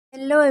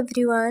Hello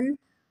everyone,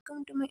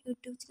 welcome to my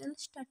YouTube channel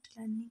Start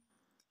Learning.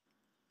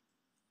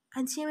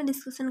 आज आम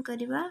discussion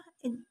करवा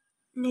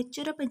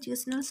nature of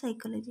educational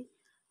psychology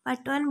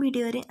part 1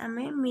 video रे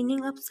आमे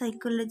meaning of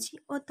psychology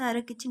और तार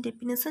किछि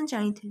डेफिनेशन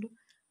जानिथिलु।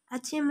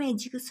 आज आम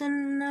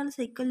एजुकेशनल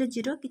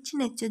साइकोलॉजी रो किछि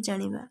नेचर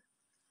जानिबा।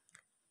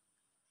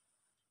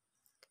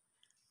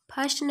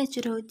 फर्स्ट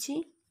नेचर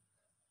होछि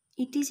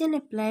it is an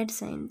applied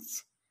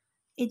science.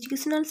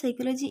 Educational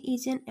psychology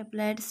is an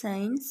applied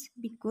science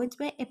because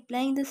by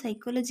applying the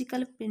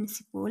psychological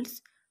principles,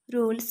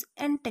 rules,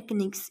 and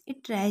techniques,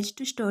 it tries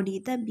to study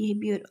the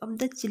behavior of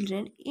the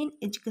children in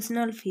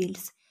educational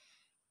fields.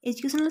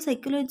 Educational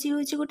psychology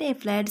होची गोटे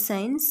applied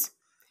science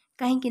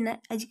कहीं ना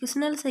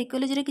educational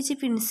psychology रे किसी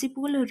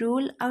principle,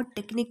 rule और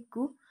technique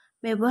को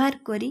व्यवहार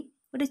करी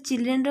गोटे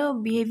children रो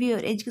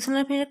behavior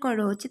educational field कौन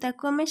होची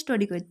ताको हमें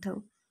study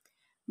करथाउ।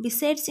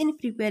 Besides in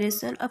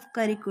preparation of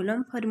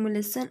curriculum,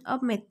 formulation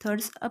of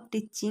methods of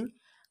teaching,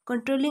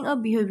 controlling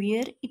of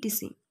behavior,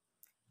 etc.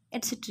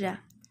 etc.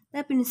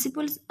 The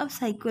principles of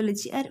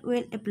psychology are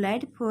well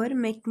applied for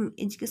making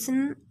education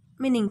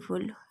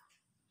meaningful.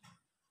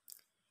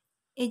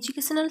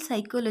 Educational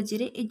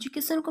psychology रे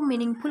education को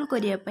meaningful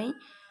करिया पई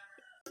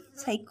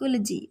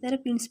psychology तार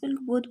principle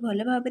को बहुत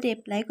भल भाव रे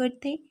apply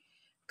करथे,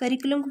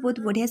 curriculum को बहुत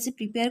बढ़िया से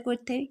prepare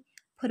करथे,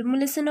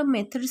 formulation of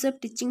methods of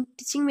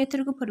teaching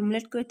method को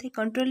फॉर्मुलेट करते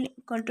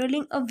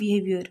कंट्रोलिंग ऑफ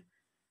बिहेवियर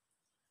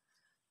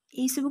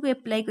यही सब को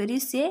अप्लाई करी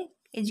से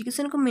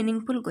एजुकेशन को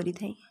मीनिंगफुल करी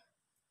थाई।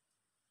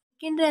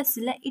 सेकेंड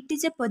आसला it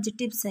is a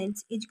positive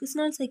science.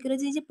 Educational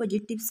psychology is a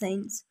positive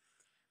science.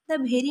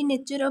 The very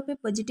nature of A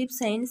positive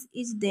science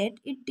is that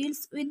it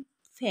deals with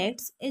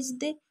facts as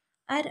they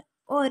are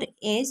और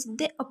as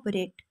they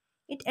operate.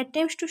 It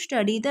attempts to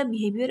study the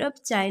behaviour of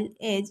child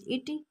as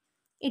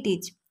it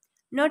is,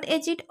 not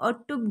as it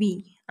ought to be,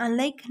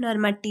 unlike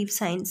normative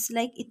science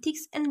like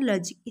ethics and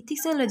logic.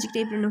 Ethics and logic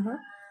type no.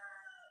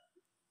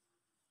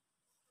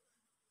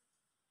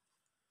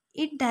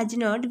 It does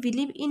not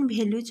believe in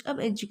values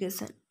of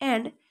education,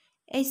 and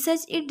as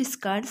such it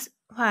discards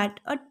what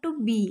ought to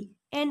be,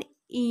 and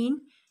in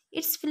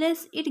its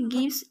place it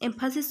gives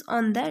emphasis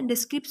on the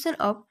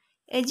description of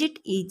as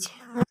it is.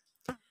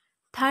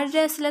 Third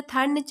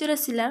nature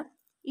asila,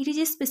 it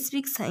is a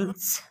specific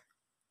science.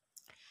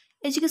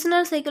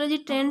 Educational psychology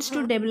tends to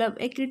develop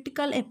a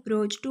critical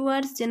approach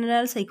towards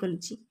general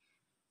psychology.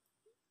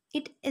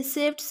 It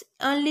accepts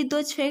only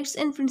those facts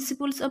and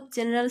principles of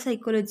general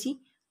psychology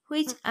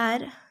which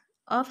are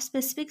of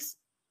specific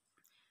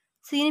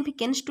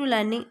significance to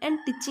learning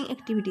and teaching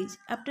activities.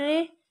 After a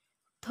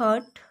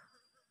thought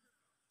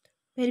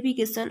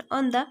verification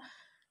on the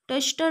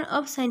touchstone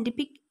of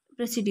scientific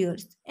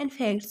procedures and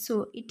facts,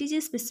 so it is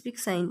a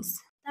specific science.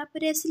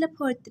 तापर आसला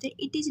fourth रे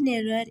it is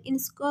narrower in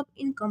scope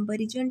in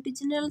comparison to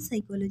general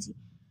psychology.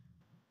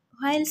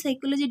 While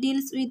psychology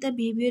deals with the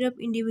behavior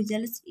of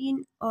individuals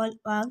in all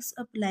walks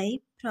of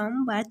life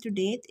from birth to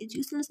death,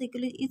 educational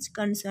psychology is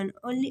concerned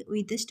only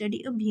with the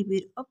study of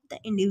behavior of the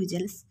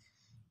individuals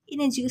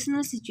in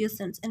educational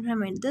situations and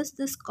environment. Thus,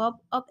 the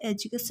scope of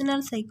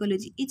educational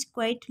psychology is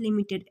quite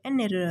limited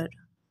and narrower.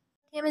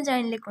 हमें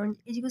जानले कौन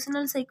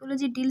educational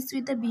psychology deals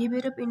with the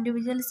behaviour of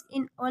individuals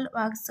in all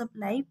works of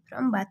life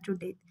from birth to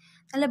death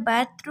ताले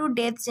birth to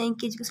death जाइए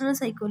educational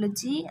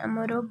psychology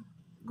आमर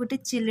गोटे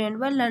children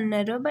बा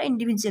learner बा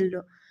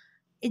individual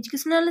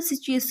educational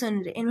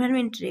situation रे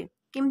एनवायरनमेंट रे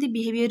केमती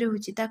बिहेवियर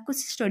होची ताको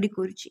स्टडी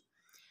करूची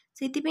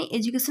सेति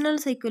एजुकेशनल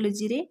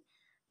साइकोलॉजी रे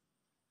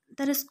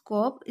तार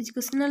scope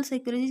educational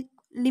psychology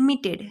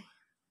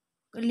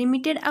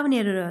limited uh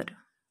नेरोर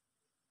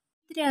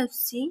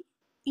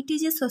it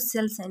is a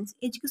social science.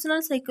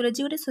 Educational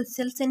psychology is a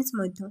social science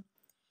Madhya.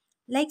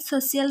 Like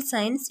social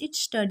science, it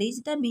studies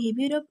the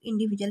behavior of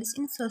individuals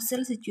in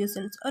social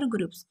situations or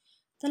groups.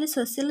 ताले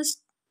social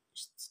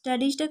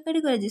studies टा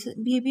कड़ी करा जाए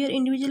behavior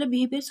individual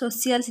behavior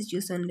social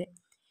situation रे.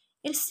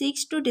 It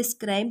seeks to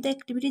describe the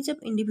activities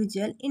of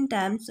individual in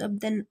terms of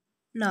the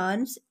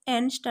norms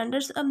and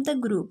standards of the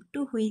group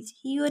to which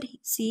he or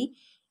she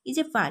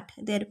is a part.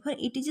 Therefore,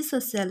 it is a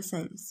social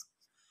science.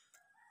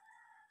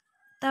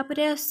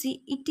 तापरे आसी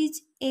it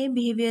is a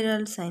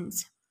behavioural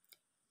science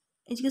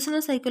educational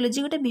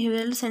psychology गोटे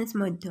behavioural science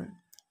Madhya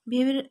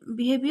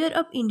behaviour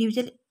of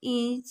individual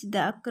is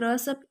the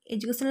cross of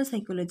educational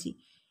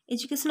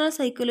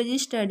psychology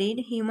studied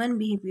human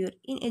behaviour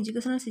in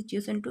educational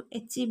situation to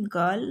achieve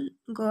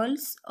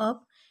goals of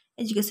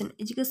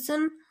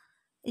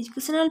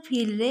educational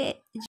field रे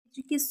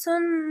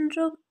education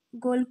रो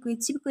गोल को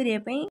achieve करिया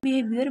पई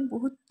behaviour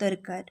बहुत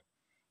दरकार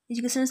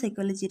educational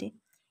psychology रे.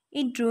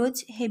 It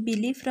draws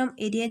heavily from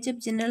areas of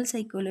general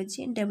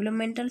psychology,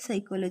 developmental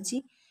psychology,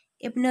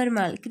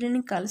 abnormal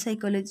clinical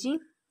psychology,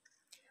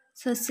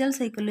 social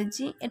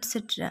psychology,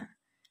 etc.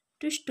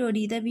 to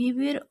study the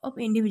behavior of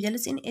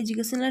individuals in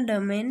educational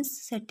domains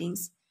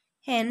settings.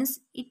 Hence,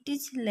 it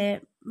is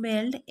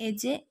labeled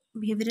as a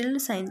behavioral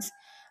science.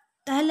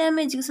 ताहले आम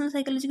educational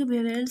psychology को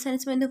behavioural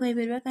science में कहि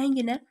परबा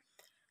कहीं ना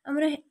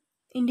हमर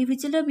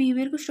individual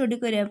behaviour को study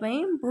करिया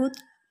पई बहुत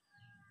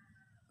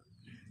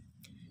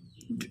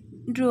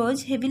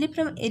draws heavily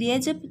from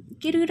areas of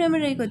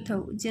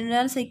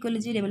general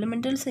psychology,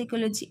 developmental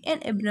psychology,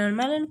 and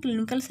abnormal and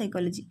clinical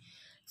psychology.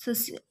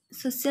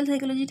 Social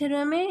psychology ଠାରୁ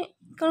ଆମେ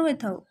କ'ଣ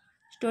କରିଥାଉ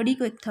ଷ୍ଟଡି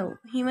କରିଥାଉ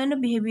ହ୍ୟୁମାନ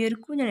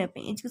ବିହେଭିୟରକୁ ଜାଣିବା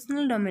ପାଇଁ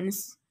ଏଜୁକେସନାଲ ଡୋମେନ୍ସ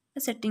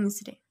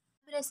ସେଟିଂସରେ।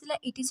 ତାପରେ ଆସିଲା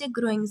it is a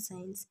growing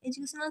science.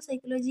 Educational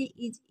psychology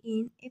is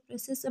in a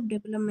process of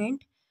development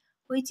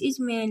which is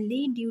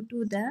mainly due to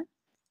the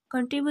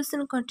contribution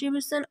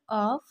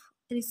of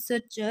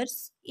researchers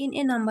in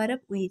a number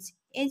of ways.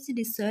 As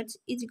research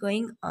is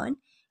going on,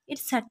 it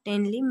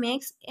certainly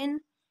makes an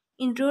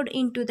inroad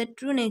into the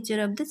true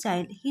nature of the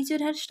child, his or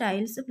her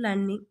styles of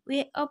learning,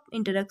 way of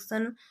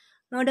interaction,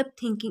 mode of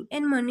thinking,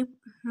 and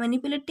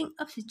manipulating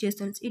of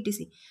situations,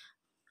 etc.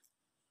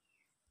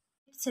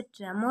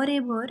 etc.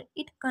 Moreover,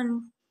 it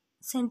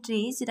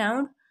concentrates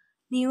around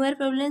newer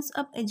problems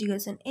of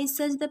education. As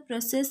such, the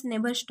process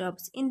never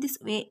stops. In this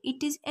way,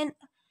 it is an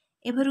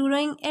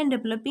ever-growing and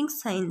developing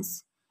science.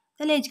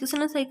 ତାହେଲେ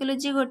educational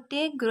psychology ଗୋଟେ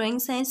growing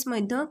science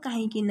ମଧ୍ୟ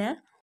କାହିଁକି ନା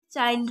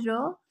ଚାଇଲ୍ଡର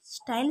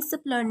styles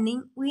of learning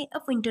way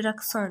of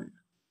interaction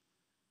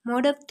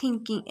mode of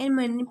thinking and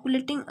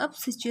ମ୍ୟାନିପୁଲେଟିଂ of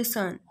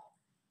situation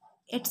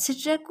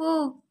ଏଟसेट्राକୁ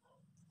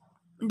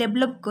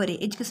develop करे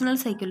educational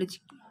psychology.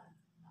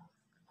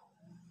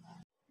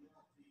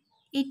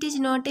 It is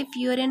not a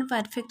pure and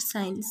perfect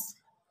science.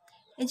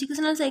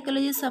 Educational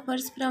psychology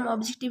suffers from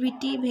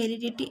objectivity,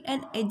 validity,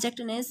 and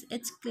exactness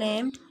as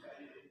claimed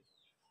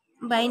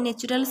by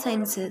natural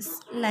sciences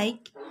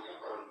like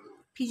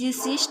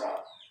physicists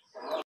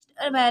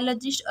or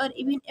biologists, or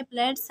even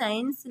applied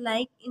science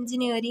like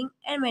engineering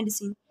and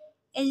medicine.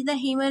 As the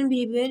human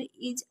behavior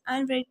is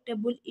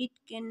unpredictable, it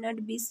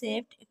cannot be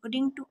shaped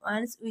according to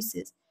one's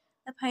wishes.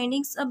 The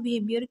findings of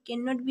behavior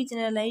cannot be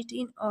generalized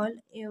in all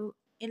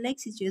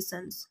alike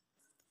situations.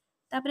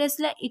 तापर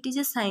आसला it is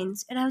a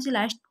science एटा हूँ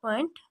last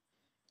point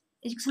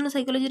educational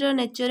psychology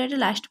nature at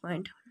last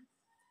point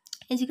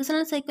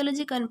educational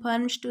psychology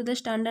confirms to the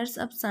standards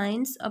of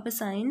a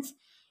science.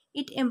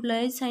 It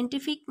employs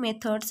scientific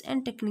methods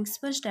and techniques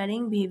for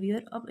studying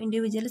behavior of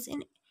individuals in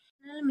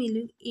external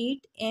milieu.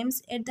 It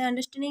aims at the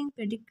understanding,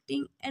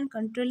 predicting, and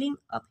controlling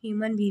of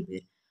human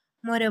behavior.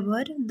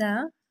 Moreover,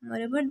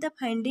 the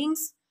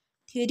findings,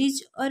 theories,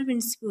 or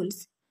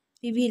principles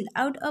revealed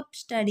out of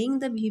studying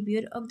the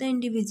behavior of the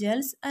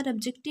individuals are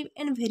objective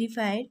and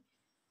verifiable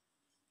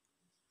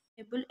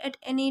at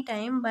any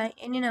time by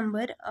any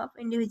number of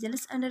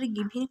individuals under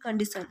given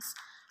conditions.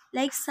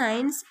 Like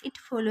science, it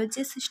follows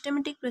a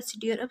systematic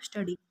procedure of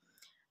study,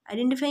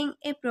 identifying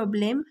a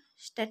problem,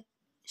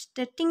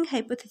 stating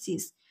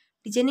hypotheses,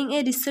 designing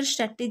a research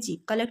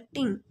strategy,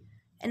 collecting,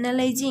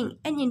 analyzing,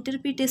 and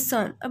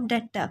interpretation of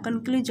data,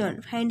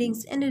 conclusion,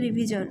 findings, and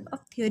revision of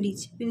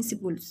theories,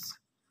 principles.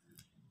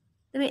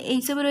 ତେବେ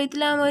ଏଇସବୁ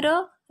ରହିଥିଲା ଆମର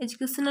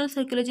educational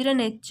ସାଇକୋଲୋଜିର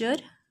nature.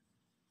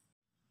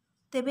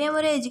 ତେବେ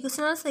ଆମର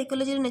educational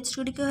ସାଇକୋଲୋଜିର nature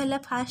ଗୁଡ଼ିକ ହେଲା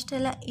first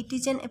ହେଲା it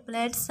is an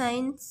applied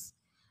science,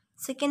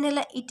 second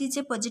ହେଲା it is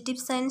A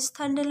positive science,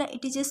 third ହେଲା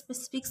it is a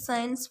specific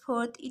science,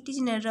 fourth it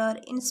is ନେରର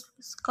in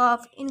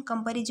scope in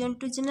comparison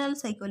two general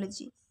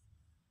psychology,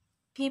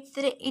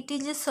 ଫିଫ୍ଥରେ it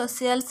is a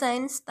social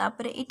science,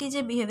 ତାପରେ it is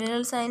a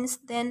behavioural science,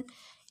 then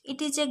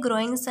it is a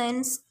growing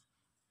science,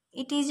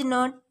 it is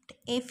not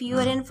a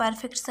pure and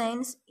perfect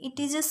science, it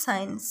is a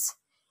science।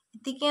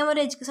 ଏତିକି ଆମର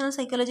educational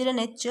ସାଇକୋଲୋଜିର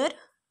nature.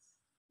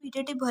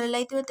 ଭିଡ଼ିଓଟି ଭଲ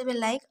ଲାଗିଥିବ ତେବେ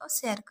like ଆଉ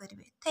share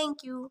କରିବେ। Thank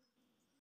you.